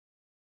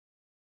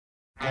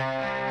I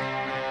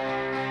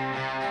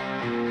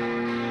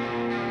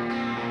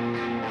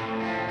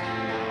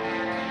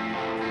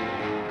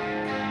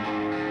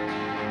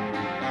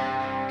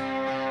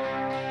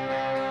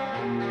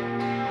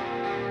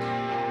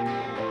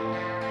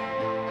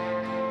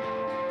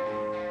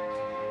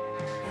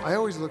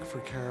always look for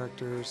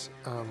characters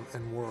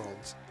and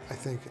worlds. I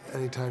think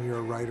anytime you're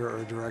a writer or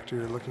a director,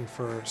 you're looking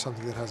for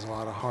something that has a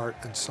lot of heart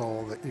and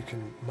soul that you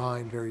can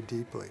mine very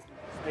deeply.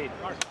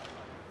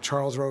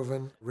 Charles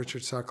Roven,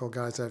 Richard Suckle,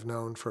 guys I've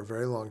known for a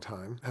very long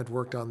time, had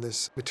worked on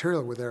this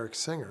material with Eric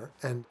Singer,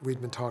 and we'd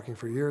been talking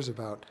for years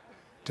about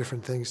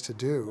different things to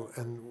do,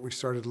 and we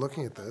started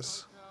looking at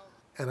this,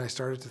 and I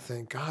started to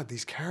think, God,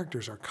 these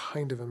characters are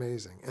kind of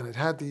amazing. And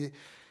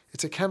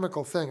it's a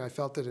chemical thing. I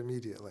felt it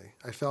immediately.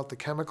 I felt the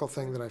chemical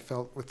thing that I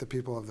felt with the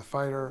people of The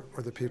Fighter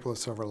or the people of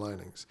Silver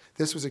Linings.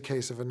 This was a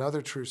case of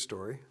another true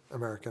story,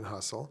 American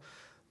Hustle,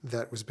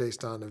 that was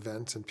based on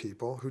events and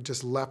people who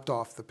just leapt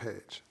off the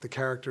page. The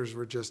characters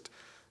were just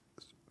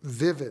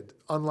vivid,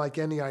 unlike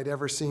any I'd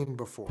ever seen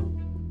before.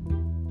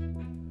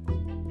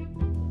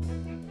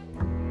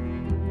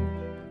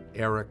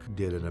 Eric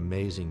did an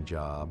amazing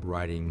job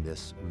writing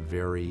this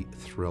very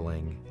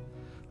thrilling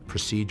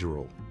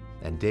procedural.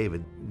 And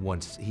David,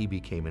 once he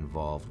became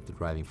involved, the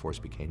driving force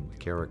became the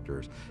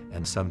characters,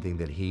 and something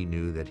that he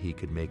knew that he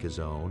could make his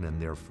own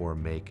and therefore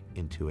make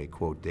into a,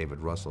 quote, David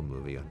Russell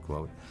movie,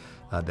 unquote,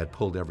 that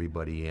pulled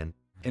everybody in.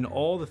 In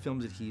all the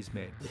films that he's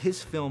made,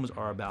 his films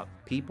are about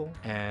people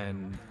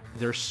and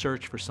their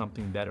search for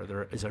something better.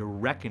 There is a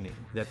reckoning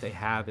that they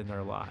have in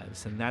their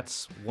lives, and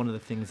that's one of the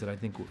things that I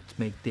think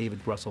make David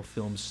Russell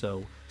films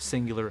so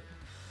singular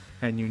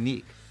and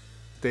unique.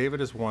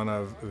 David is one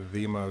of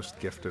the most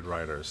gifted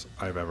writers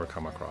I've ever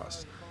come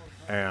across.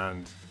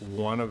 And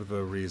one of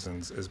the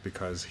reasons is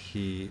because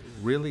he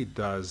really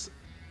does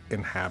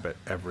inhabit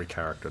every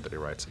character that he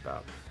writes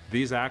about.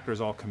 These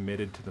actors all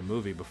committed to the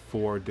movie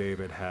before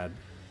David had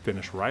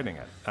finished writing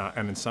it.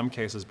 And in some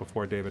cases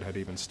before David had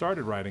even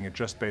started writing it,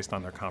 just based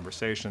on their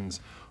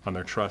conversations, on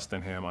their trust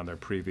in him, on their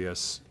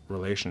previous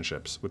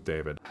relationships with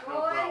David.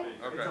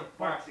 Okay.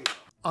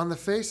 On the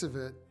face of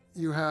it,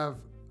 you have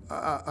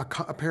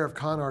a pair of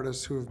con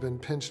artists who have been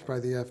pinched by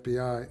the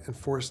FBI and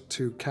forced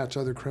to catch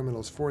other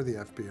criminals for the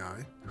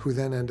FBI, who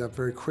then end up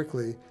very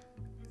quickly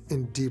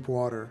in deep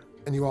water.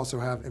 And you also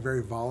have a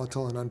very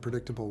volatile and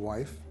unpredictable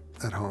wife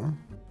at home,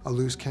 a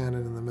loose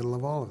cannon in the middle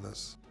of all of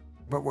this.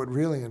 But what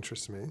really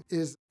interests me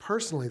is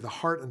personally the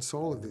heart and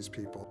soul of these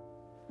people.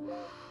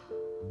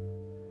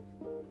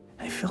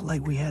 I felt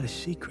like we had a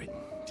secret,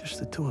 just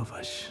the two of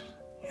us.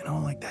 You know,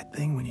 like that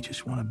thing when you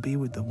just want to be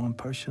with the one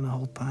person the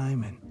whole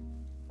time and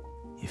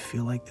you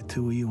feel like the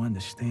two of you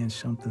understand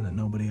something that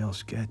nobody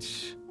else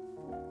gets.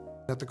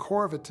 At the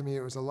core of it, to me,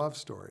 it was a love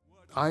story.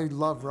 I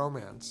love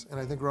romance, and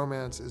I think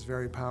romance is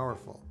very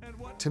powerful.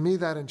 To me,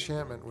 that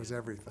enchantment was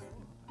everything.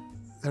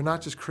 They're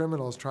not just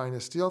criminals trying to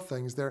steal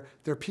things.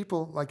 They're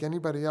people like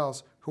anybody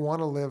else who want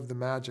to live the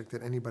magic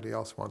that anybody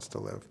else wants to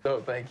live. Oh,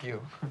 thank you.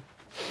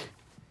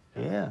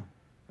 Yeah,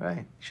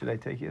 right. Should I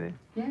take you there?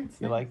 Yeah, it's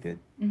You nice. liked it?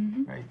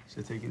 Mm-hmm. Right.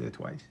 Should I take you there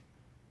twice?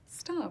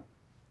 Stop.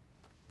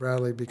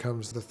 Bradley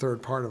becomes the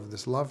third part of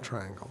this love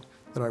triangle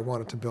that I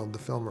wanted to build the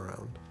film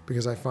around,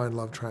 because I find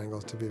love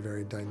triangles to be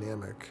very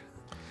dynamic.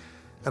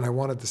 And I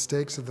wanted the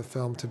stakes of the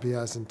film to be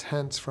as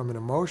intense from an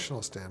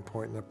emotional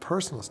standpoint and a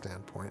personal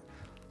standpoint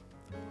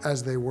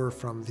as they were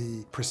from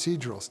the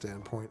procedural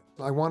standpoint.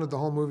 I wanted the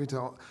whole movie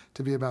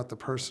to be about the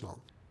personal.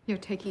 You're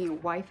taking your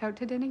wife out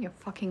to dinner? Your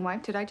fucking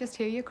wife? Did I just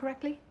hear you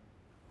correctly?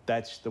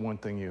 That's the one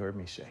thing you heard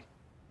me say.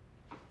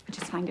 I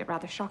just find it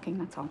rather shocking,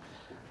 that's all.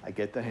 I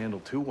get to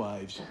handle two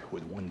wives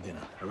with one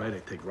dinner, all right? I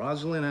take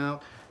Rosalyn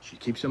out, she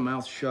keeps her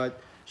mouth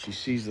shut, she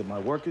sees that my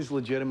work is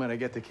legitimate, I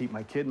get to keep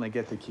my kid, and I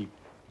get to keep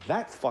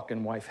that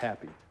fucking wife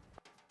happy.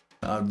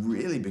 I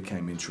really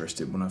became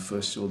interested when I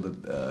first saw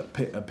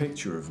a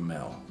picture of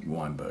Mel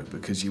Weinberg,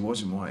 because he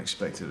wasn't what I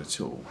expected at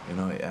all, you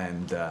know,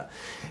 and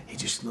he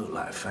just looked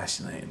like a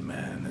fascinating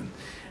man,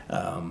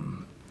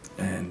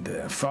 and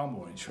far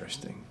more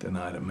interesting than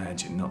I'd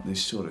imagined. Not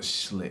this sort of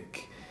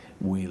slick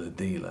wheeler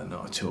dealer,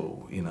 not at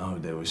all. You know,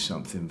 there was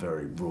something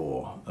very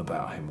raw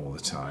about him all the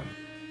time.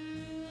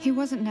 He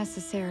wasn't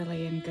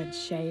necessarily in good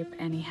shape,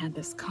 and he had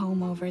this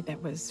comb-over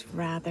that was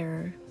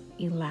rather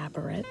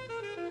elaborate.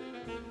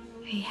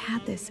 He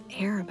had this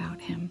air about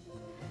him,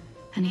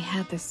 and he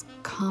had this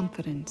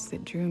confidence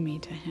that drew me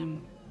to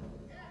him.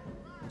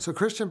 So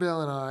Christian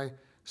Bale and I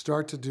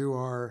start to do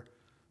our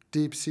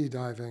deep sea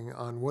diving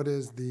on what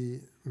is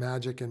the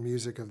magic and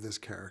music of this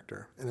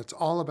character. And it's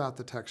all about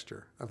the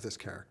texture of this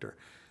character.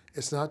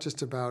 It's not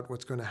just about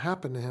what's going to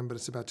happen to him, but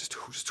it's about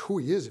just who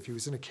he is. If he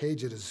was in a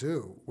cage at a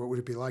zoo, what would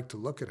it be like to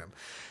look at him?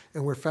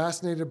 And we're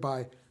fascinated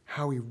by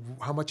how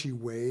much he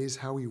weighs,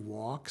 how he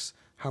walks,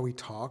 how he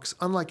talks,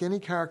 unlike any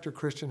character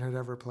Christian had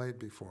ever played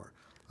before.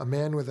 A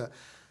man with a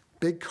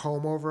big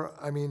comb-over,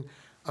 I mean,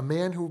 a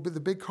man who, with a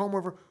big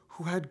comb-over,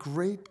 who had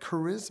great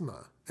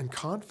charisma and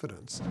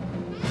confidence.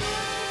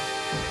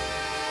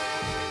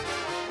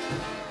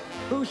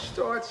 Who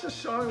starts a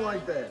song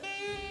like that?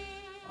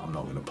 I'm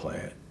not going to play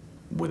it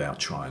without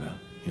trying to,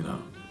 you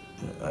know,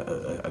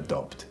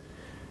 adopt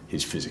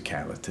his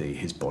physicality,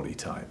 his body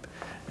type.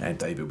 And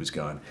David was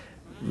going,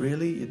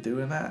 really, you're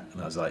doing that?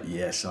 And I was like,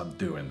 yes, I'm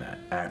doing that.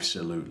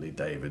 Absolutely,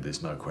 David,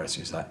 there's no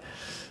question. He's like,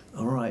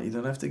 all right, you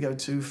don't have to go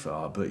too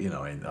far, but, you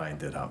know, I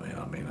ended up,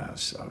 I mean, I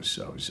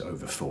was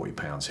over 40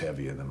 pounds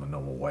heavier than my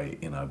normal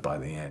weight, you know, by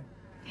the end.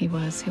 He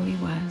was who he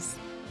was.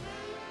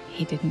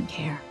 He didn't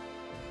care.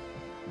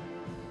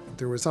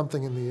 There was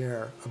something in the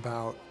air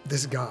about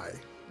this guy,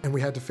 and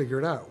we had to figure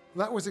it out.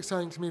 That was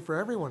exciting to me for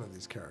every one of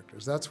these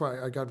characters. That's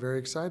why I got very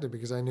excited,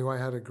 because I knew I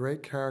had a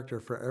great character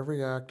for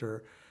every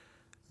actor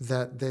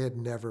that they had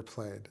never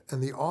played,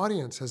 and the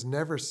audience has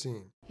never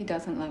seen. He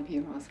doesn't love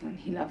you, Rosalyn.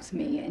 He loves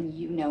me, and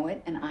you know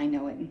it, and I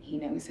know it, and he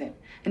knows it.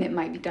 And it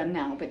might be done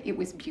now, but it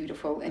was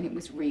beautiful, and it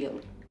was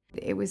real.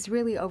 It was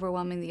really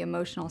overwhelming, the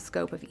emotional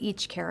scope of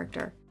each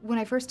character. When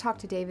I first talked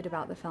to David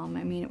about the film,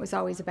 I mean, it was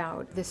always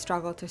about the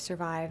struggle to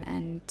survive,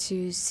 and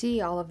to see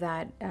all of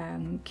that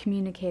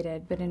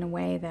communicated, but in a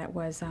way that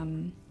was,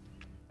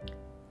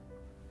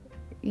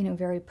 you know,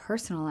 very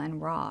personal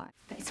and raw.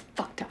 It's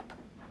fucked up.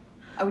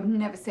 I would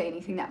never say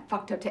anything that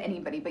fucked up to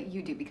anybody, but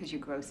you do, because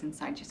you're gross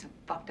inside. You're so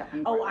fucked up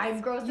and gross. Oh,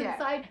 I'm gross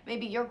inside?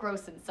 Maybe you're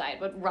gross inside,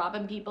 but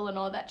robbing people and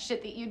all that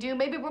shit that you do,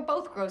 maybe we're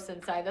both gross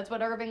inside. That's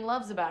what Irving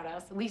loves about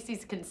us. At least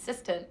he's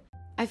consistent.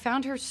 I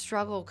found her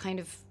struggle kind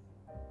of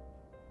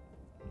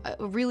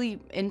really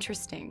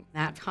interesting.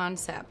 That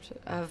concept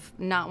of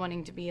not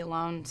wanting to be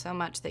alone so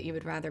much that you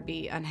would rather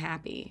be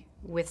unhappy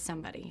with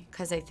somebody.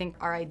 Because I think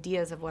our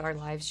ideas of what our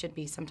lives should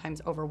be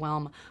sometimes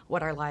overwhelm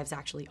what our lives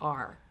actually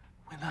are.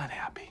 We're not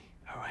happy.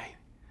 All right.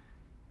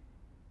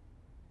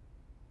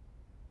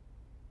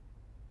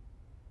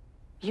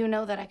 You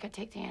know that I could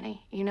take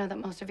Danny. You know that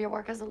most of your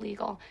work is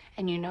illegal.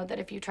 And you know that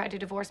if you tried to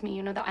divorce me,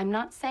 you know that I'm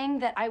not saying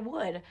that I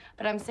would,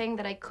 but I'm saying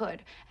that I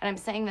could. And I'm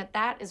saying that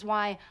that is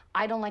why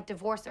I don't like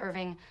divorce,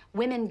 Irving.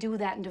 Women do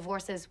that in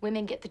divorces.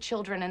 Women get the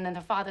children and then the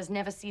fathers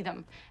never see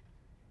them.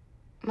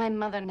 My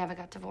mother never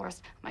got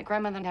divorced. My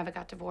grandmother never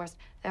got divorced.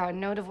 There are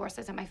no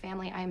divorces in my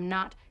family. I am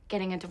not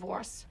getting a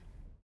divorce.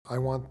 I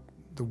want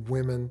the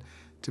women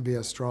to be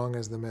as strong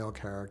as the male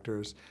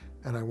characters,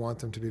 and I want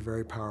them to be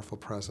very powerful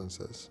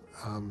presences.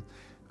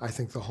 I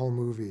think the whole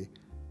movie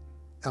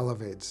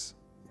elevates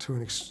to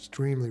an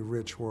extremely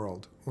rich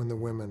world when the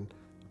women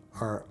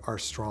are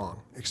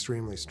strong,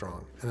 extremely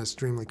strong, and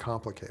extremely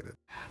complicated.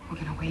 We're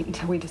gonna wait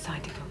until we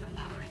decide to go for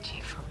love,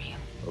 Richie, for real.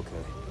 Okay.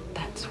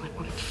 That's when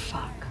we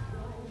fuck.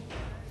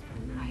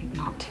 Right?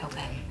 Not till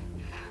then.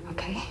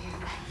 Okay?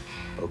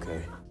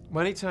 Okay.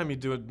 Well, anytime you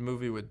do a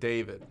movie with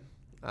David,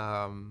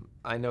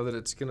 I know that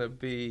it's gonna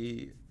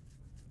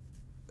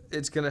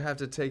have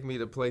to take me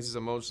to places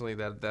emotionally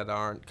that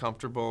aren't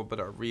comfortable but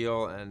are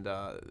real, and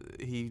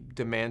he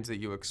demands that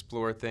you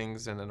explore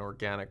things in an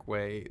organic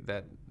way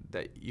that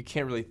you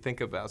can't really think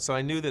about. So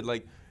I knew that,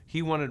 like,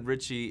 he wanted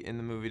Richie in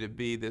the movie to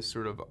be this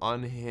sort of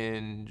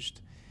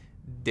unhinged,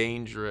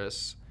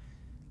 dangerous,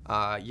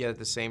 yet at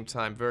the same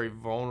time very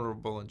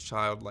vulnerable and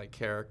childlike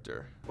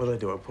character. What do I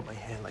do? I put my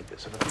hand like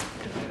this.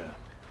 Yeah.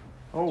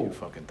 Oh. You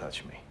fucking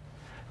touch me.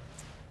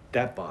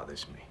 That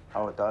bothers me.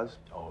 Oh, it does?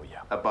 Oh,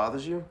 yeah. That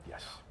bothers you?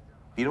 Yes.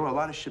 You know, a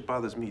lot of shit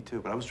bothers me,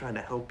 too, but I was trying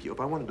to help you. If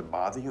I wanted to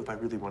bother you, if I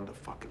really wanted to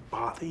fucking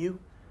bother you,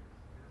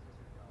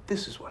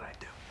 this is what I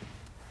do.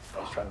 If I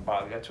was trying to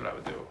bother you, that's what I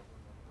would do.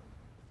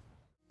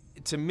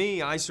 To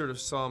me, I sort of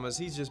saw him as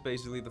he's just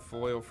basically the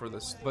foil for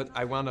this, but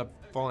I wound up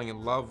falling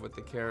in love with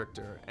the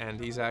character, and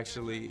he's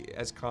actually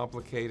as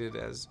complicated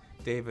as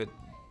David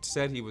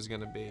said he was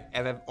gonna be.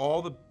 And of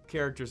all the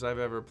characters I've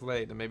ever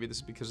played, and maybe this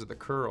is because of the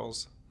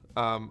curls,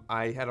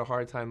 I had a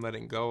hard time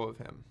letting go of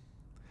him.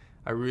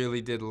 I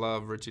really did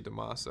love Richie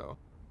DiMaso.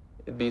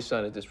 It'd be a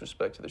sign of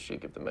disrespect to the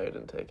Sheik if the mayor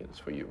didn't take it. It's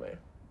for you, Mayor.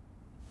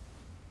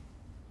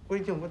 What are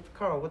you doing?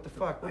 Carl, what the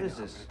fuck? What is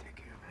this? I'm gonna take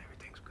care of it.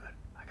 Everything's good.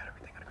 I got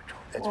everything under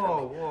control. That's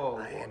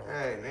Whoa.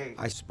 Hey.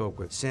 I spoke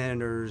with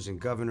senators and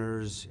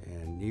governors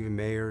and even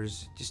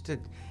mayors just to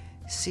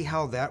see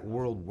how that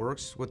world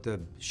works, what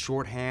the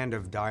shorthand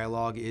of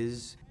dialogue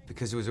is,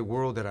 because it was a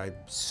world that I'm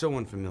so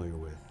unfamiliar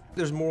with.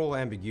 There's moral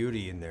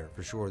ambiguity in there,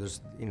 for sure. There's,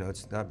 you know,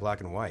 it's not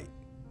black and white.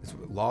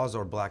 Laws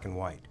are black and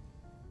white.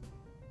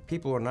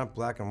 People are not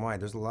black and white.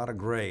 There's a lot of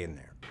gray in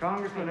there.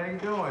 Congressman, how you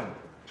doing?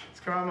 It's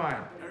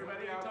Carmine.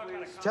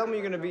 Tell me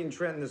you're going to be in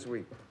Trenton this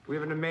week. We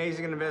have an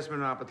amazing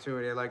investment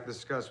opportunity I'd like to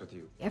discuss with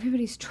you.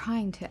 Everybody's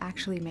trying to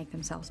actually make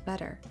themselves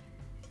better.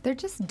 They're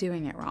just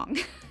doing it wrong,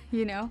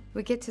 you know?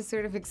 We get to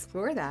sort of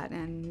explore that,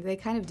 and they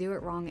kind of do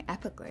it wrong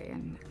epically,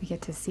 and we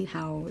get to see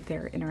how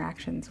their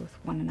interactions with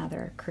one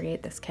another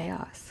create this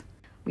chaos.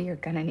 We are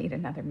gonna need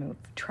another move,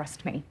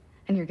 trust me,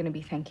 and you're gonna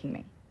be thanking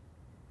me.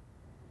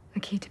 The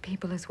key to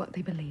people is what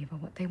they believe or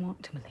what they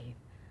want to believe.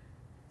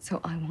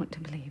 So I want to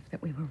believe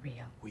that we were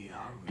real. We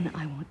are real. And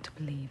I want to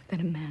believe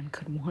that a man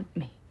could want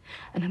me.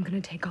 And I'm gonna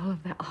take all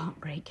of that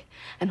heartbreak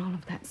and all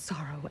of that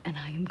sorrow, and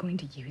I am going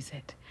to use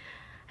it.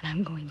 And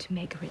I'm going to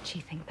make Richie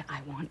think that I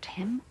want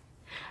him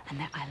and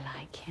that I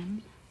like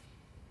him.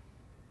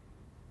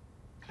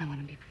 And I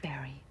want to be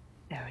very,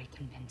 very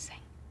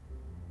convincing.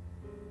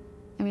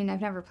 I mean,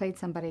 I've never played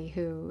somebody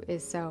who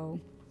is so,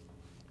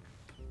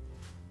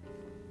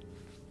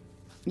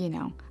 you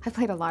know, I've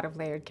played a lot of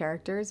layered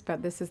characters,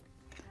 but this is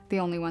the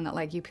only one that,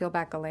 like, you peel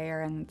back a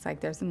layer and it's like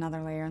there's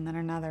another layer and then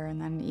another,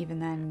 and then even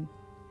then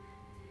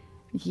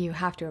you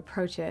have to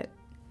approach it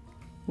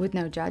with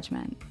no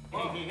judgment. Hey,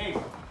 what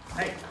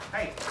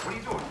are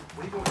you doing?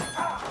 What are you doing?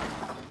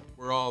 Ah!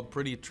 We're all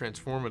pretty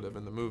transformative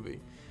in the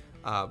movie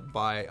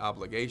by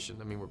obligation.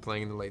 I mean, we're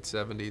playing in the late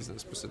 70s in a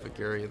specific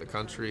area of the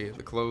country,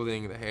 the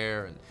clothing, the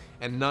hair,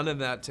 and none of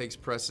that takes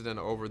precedent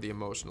over the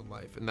emotional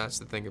life, and that's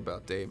the thing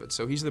about David.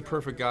 So he's the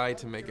perfect guy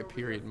to make a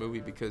period movie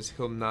because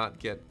he'll not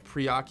get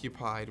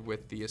preoccupied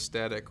with the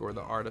aesthetic or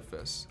the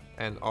artifice,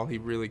 and all he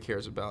really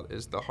cares about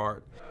is the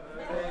heart.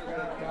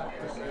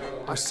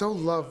 I so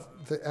love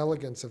the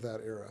elegance of that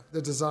era.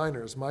 The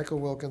designers, Michael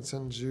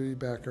Wilkinson, Judy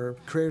Becker,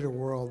 created a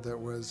world that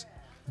was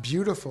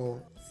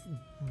beautiful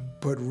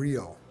but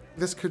real.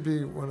 This could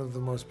be one of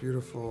the most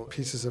beautiful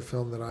pieces of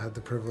film that I had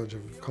the privilege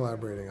of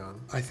collaborating on.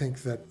 I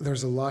think that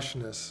there's a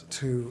lushness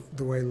to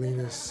the way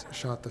Linus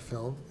shot the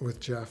film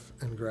with Jeff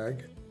and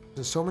Greg.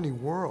 There's so many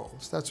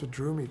worlds. That's what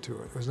drew me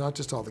to it. It was not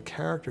just all the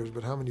characters,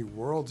 but how many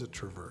worlds it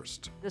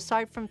traversed.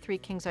 Aside from Three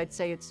Kings, I'd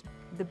say it's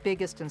the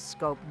biggest in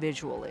scope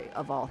visually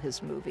of all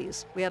his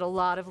movies. We had a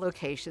lot of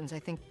locations, I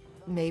think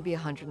maybe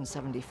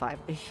 175,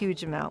 a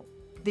huge amount.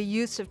 The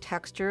use of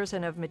textures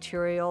and of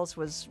materials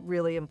was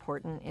really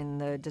important in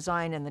the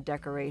design and the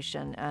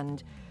decoration,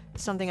 and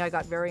something I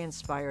got very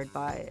inspired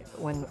by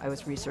when I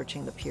was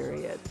researching the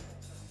period.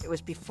 It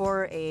was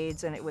before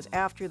AIDS and it was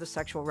after the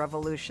sexual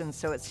revolution,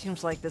 so it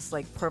seems like this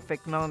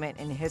perfect moment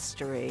in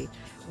history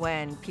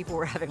when people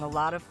were having a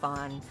lot of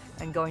fun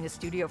and going to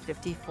Studio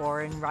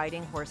 54 and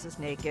riding horses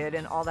naked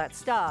and all that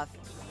stuff.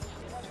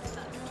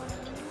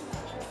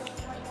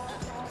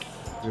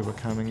 We were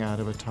coming out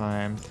of a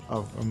time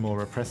of a more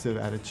repressive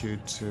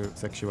attitude to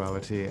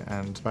sexuality,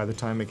 and by the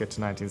time we get to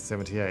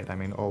 1978, I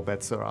mean, all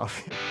bets are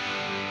off.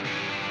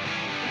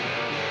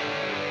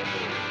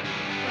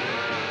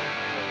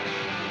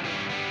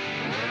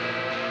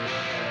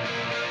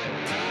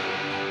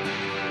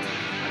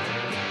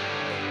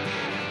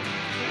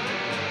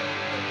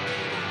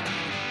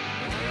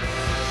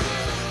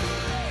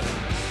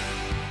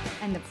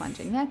 And the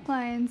plunging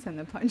necklines and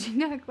the plunging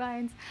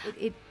necklines.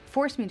 It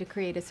forced me to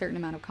create a certain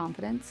amount of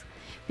confidence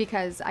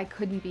because I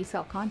couldn't be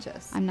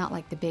self-conscious. I'm not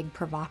like the big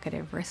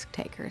provocative risk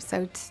taker.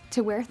 So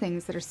to wear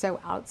things that are so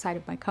outside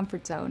of my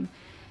comfort zone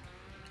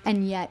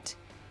and yet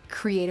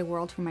create a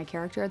world for my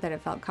character that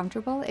it felt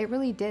comfortable, it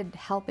really did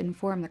help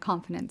inform the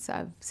confidence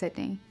of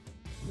Sydney.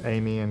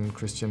 Amy and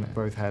Christian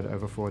both had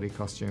over 40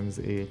 costumes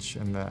each,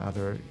 and the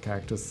other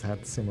characters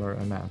had similar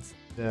amounts.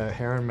 The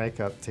hair and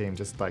makeup team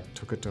just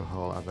took it to a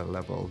whole other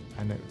level,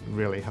 and it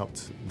really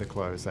helped the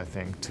clothes, I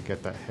think, to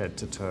get that head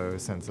to toe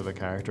sense of the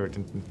character.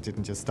 It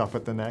didn't just stop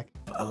at the neck.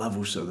 I love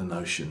also the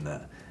notion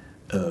that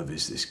Irv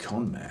is this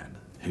con man,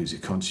 who's a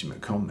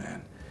consummate con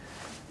man,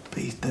 but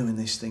he's doing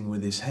this thing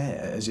with his hair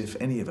as if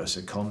any of us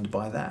are conned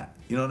by that.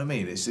 You know what I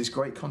mean? It's this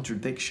great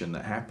contradiction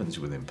that happens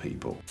within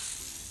people.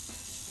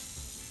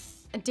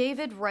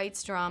 David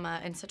writes drama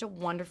in such a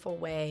wonderful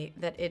way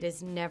that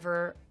it's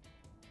never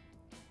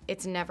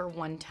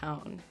one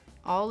tone.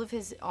 All of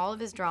his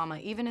drama,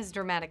 even his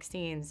dramatic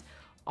scenes,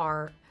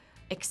 are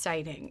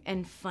exciting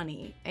and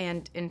funny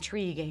and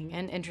intriguing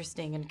and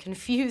interesting and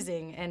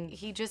confusing, and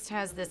he just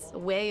has this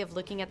way of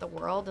looking at the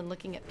world and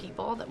looking at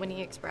people that when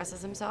he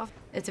expresses himself,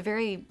 it's a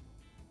very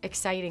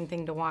exciting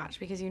thing to watch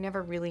because you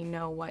never really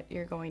know what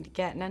you're going to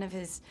get. None of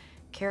his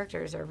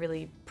characters are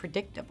really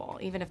predictable,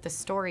 even if the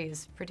story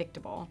is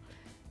predictable.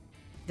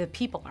 The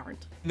people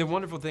aren't. The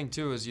wonderful thing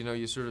too is,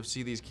 you sort of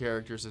see these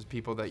characters as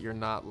people that you're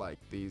not like,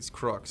 these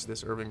crooks,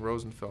 this Irving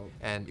Rosenfeld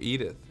and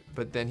Edith.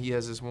 But then he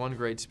has this one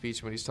great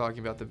speech when he's talking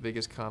about the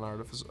biggest con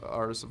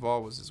artist of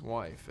all was his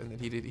wife, and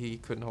that he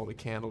couldn't hold a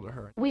candle to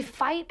her. We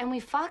fight and we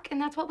fuck, and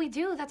that's what we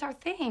do. That's our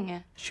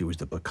thing. She was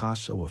the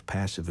Picasso of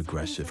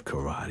passive-aggressive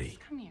karate.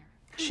 Come here.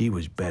 She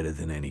was better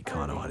than any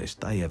con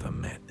artist I ever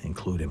met,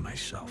 including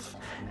myself.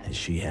 And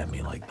she had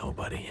me like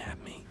nobody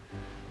had me.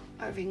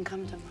 Irving,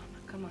 come to Mama.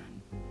 Come on.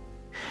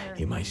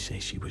 You might say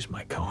she was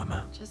my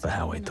karma for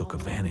how I took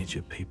advantage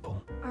of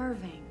people.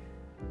 Irving.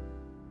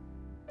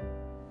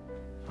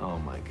 Oh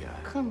my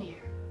God. Come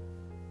here.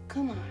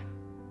 Come on.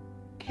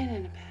 Get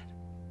into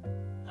bed.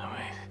 All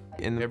right.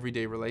 In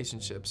everyday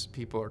relationships,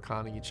 people are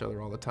conning each other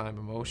all the time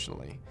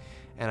emotionally.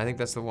 And I think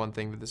that's the one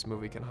thing that this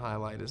movie can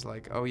highlight is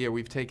like, oh yeah,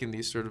 we've taken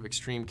these sort of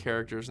extreme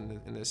characters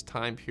in this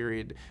time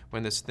period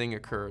when this thing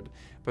occurred,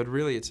 but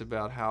really it's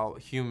about how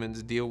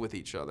humans deal with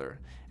each other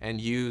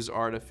and use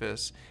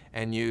artifice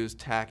and use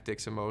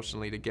tactics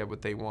emotionally to get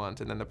what they want,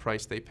 and then the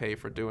price they pay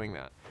for doing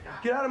that.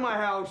 Get out of my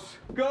house.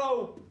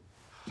 Go.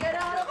 Get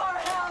out of our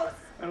house!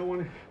 I don't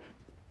want to.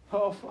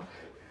 Oh, fuck.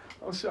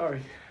 I'm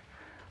sorry.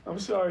 I'm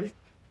sorry.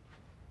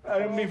 I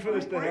didn't mean for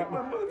this to happen.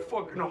 My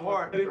motherfucking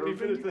heart. I didn't mean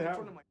for this to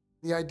happen.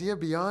 The idea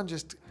beyond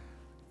just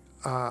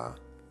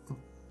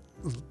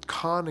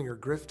conning or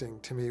grifting,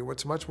 to me,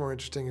 what's much more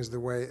interesting is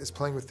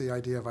playing with the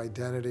idea of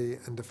identity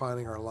and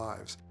defining our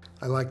lives.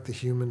 I like the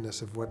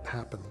humanness of what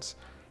happens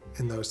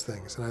in those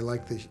things, and I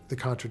like the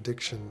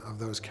contradiction of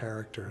those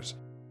characters.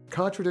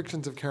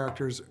 Contradictions of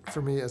characters,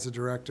 for me as a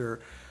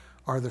director,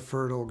 are the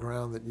fertile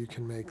ground that you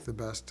can make the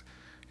best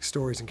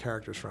stories and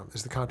characters from,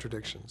 is the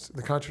contradictions.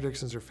 The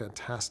contradictions are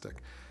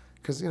fantastic,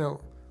 because, you know,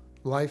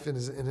 life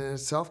is in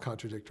itself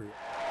contradictory.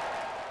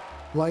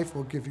 Life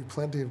will give you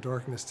plenty of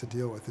darkness to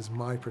deal with, is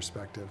my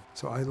perspective.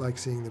 So I like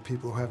seeing the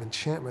people who have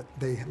enchantment.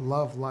 They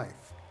love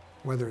life.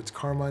 Whether it's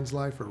Carmine's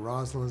life or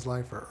Rosalyn's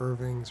life or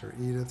Irving's or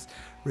Edith's,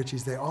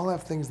 Richie's, they all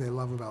have things they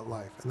love about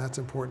life, and that's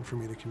important for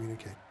me to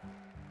communicate.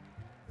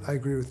 I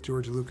agree with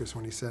George Lucas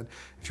when he said,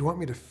 if you want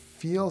me to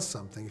feel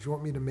something, if you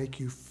want me to make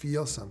you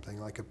feel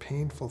something, like a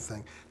painful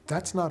thing,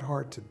 that's not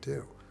hard to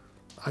do.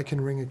 I can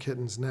wring a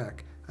kitten's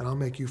neck, and I'll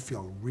make you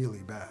feel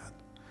really bad.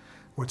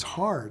 What's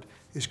hard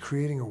is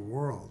creating a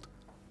world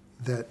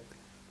that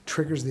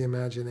triggers the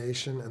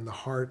imagination and the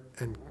heart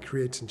and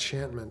creates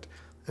enchantment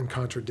and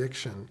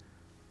contradiction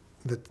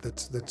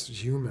that's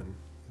human.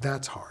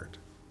 That's hard.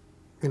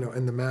 You know,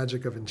 and the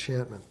magic of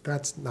enchantment,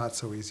 that's not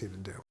so easy to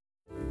do.